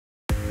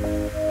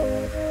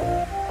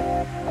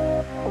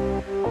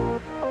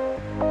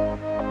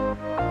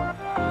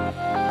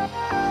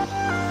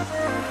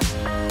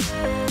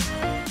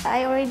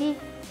already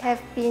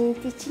have been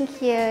teaching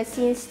here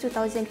since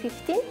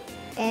 2015,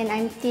 and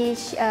I'm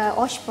teach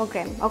OSH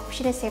program,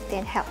 Occupational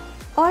Safety and Health.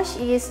 OSH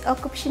is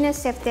Occupational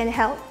Safety and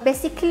Health.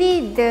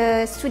 Basically,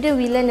 the student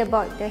will learn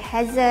about the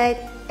hazard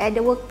at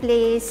the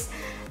workplace,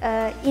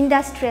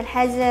 industrial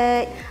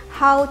hazard,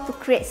 how to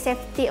create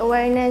safety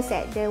awareness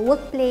at the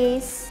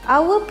workplace.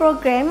 Our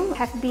program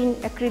have been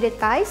accredited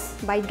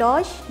by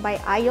DOSH, by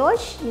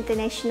IOSH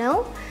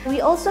International.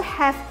 We also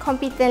have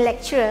competent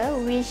lecturer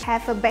which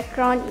have a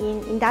background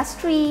in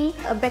industry,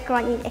 a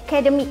background in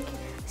academic.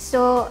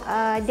 So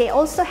they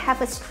also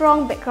have a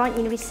strong background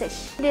in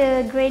research.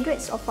 The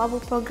graduates of our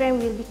program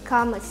will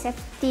become a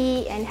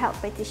safety and health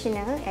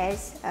practitioner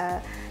as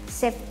a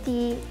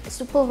safety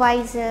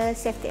supervisor,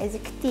 safety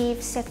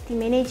executive, safety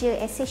manager,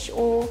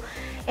 SHO,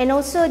 and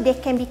also they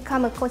can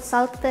become a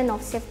consultant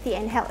of safety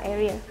and health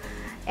area.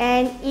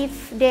 And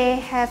if they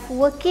have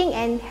working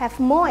and have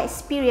more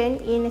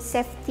experience in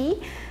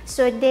safety,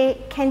 so they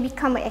can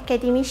become an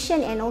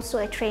academician and also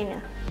a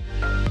trainer.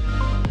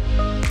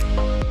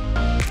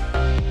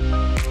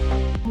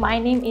 My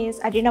name is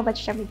Adrina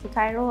Bachishamiti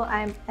Cairo.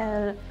 I'm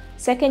a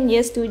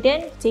second-year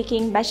student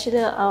taking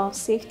Bachelor of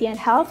Safety and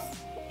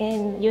Health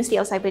in University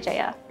of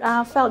Cyberjaya.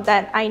 I felt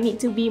that I need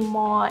to be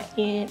more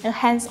in a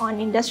hands-on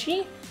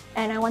industry,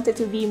 and I wanted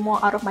to be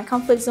more out of my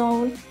comfort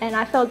zone. And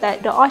I felt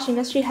that the OSH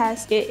industry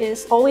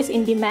is always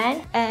in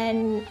demand,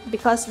 and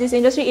because this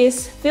industry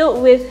is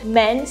filled with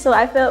men, so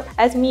I felt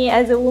as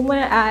a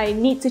woman, I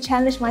need to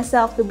challenge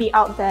myself to be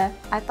out there.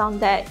 I found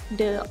that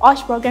the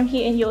OSH program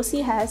here in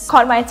UOC has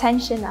caught my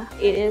attention.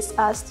 It is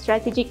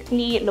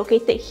strategically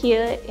located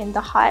here in the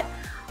heart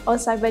of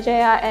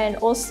Cyberjaya, and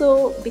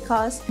also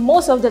because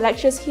most of the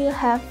lecturers here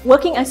have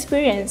working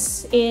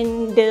experience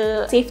in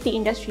the safety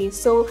industry.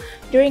 So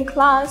during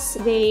class,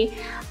 they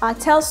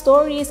tell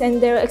stories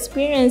and their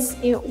experience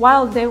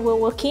while they were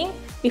working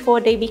before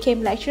they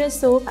became lecturers.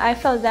 So I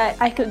felt that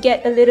I could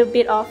get a little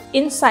bit of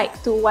insight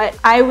to what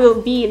I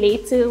will be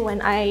later when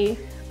I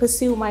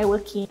pursue my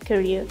working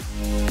career.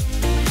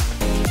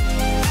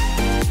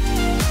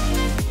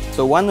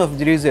 So one of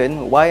the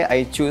reasons why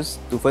I choose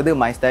to further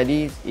my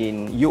studies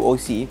in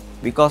UOC,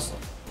 because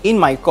in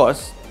my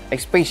course,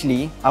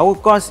 especially, our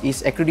course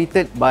is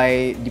accredited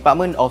by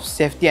Department of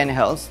Safety and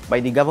Health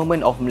by the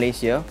Government of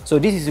Malaysia. So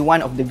this is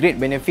one of the great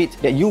benefits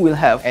that you will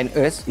have and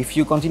us if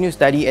you continue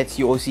study at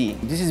UOC.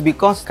 This is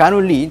because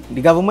currently the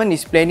government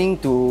is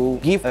planning to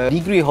give a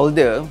degree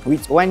holder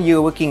with 1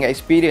 year working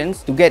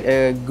experience to get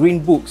a green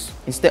books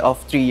instead of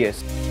 3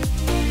 years.